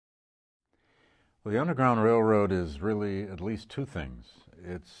Well, the Underground Railroad is really at least two things.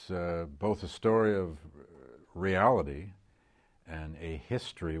 It's both a story of reality and a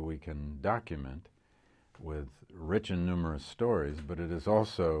history we can document with rich and numerous stories, but it is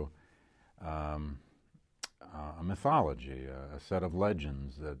also um, a mythology, a set of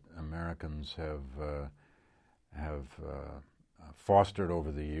legends that Americans have fostered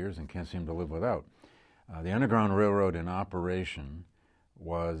over the years and can't seem to live without. The Underground Railroad in operation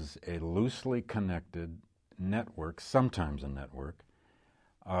was a loosely connected network, sometimes a network,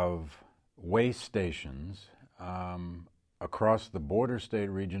 of way stations across the border state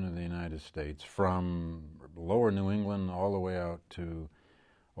region of the United States, from lower New England all the way out to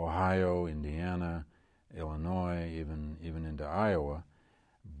Ohio, Indiana, Illinois, even into Iowa,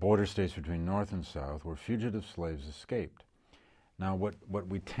 border states between North and South, where fugitive slaves escaped. Now, what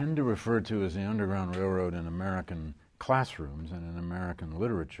we tend to refer to as the Underground Railroad in American classrooms and in American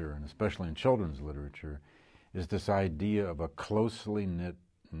literature, and especially in children's literature, is this idea of a closely knit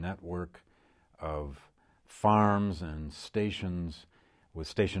network of farms and stations with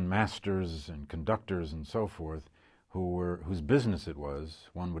station masters and conductors and so forth whose business it was,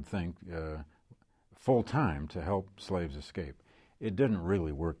 one would think, full-time to help slaves escape. It didn't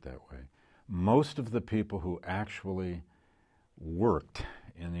really work that way. Most of the people who actually worked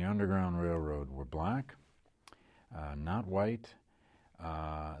in the Underground Railroad were black, not white.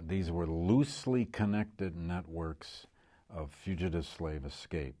 These were loosely connected networks of fugitive slave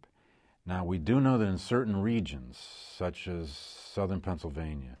escape. Now, we do know that in certain regions, such as southern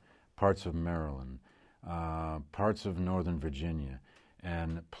Pennsylvania, parts of Maryland, parts of northern Virginia,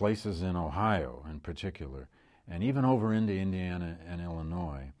 and places in Ohio in particular, and even over into Indiana and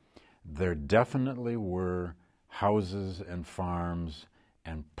Illinois, there definitely were houses and farms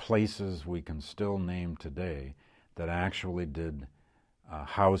and places we can still name today that actually did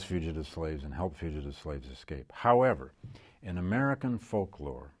house fugitive slaves and help fugitive slaves escape. However, in American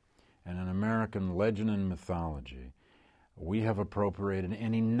folklore and in American legend and mythology, we have appropriated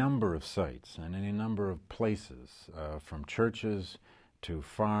any number of sites and any number of places, from churches to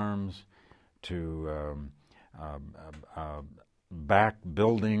farms to back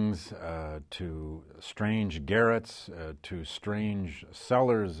buildings, to strange garrets, to strange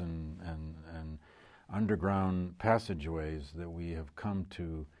cellars and underground passageways that we have come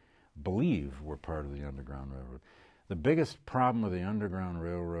to believe were part of the Underground Railroad. The biggest problem with the Underground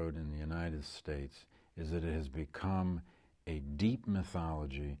Railroad in the United States is that it has become a deep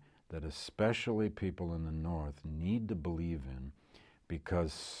mythology that especially people in the North need to believe in,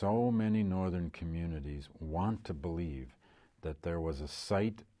 because so many northern communities want to believe that there was a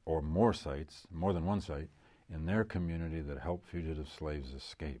site or more sites, more than one site, in their community that helped fugitive slaves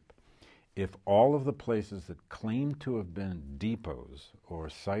escape. If all of the places that claim to have been depots or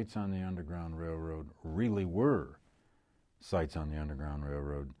sites on the Underground Railroad really were sites on the Underground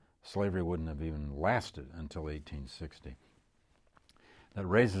Railroad, slavery wouldn't have even lasted until 1860. That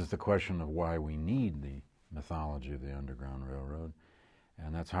raises the question of why we need the mythology of the Underground Railroad,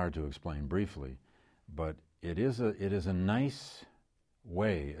 and that's hard to explain briefly, but it is a nice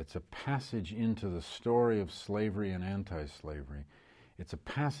way. It's a passage into the story of slavery and anti-slavery. It's a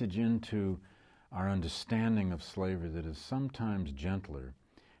passage into our understanding of slavery that is sometimes gentler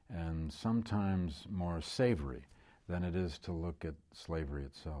and sometimes more savory than it is to look at slavery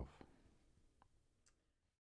itself.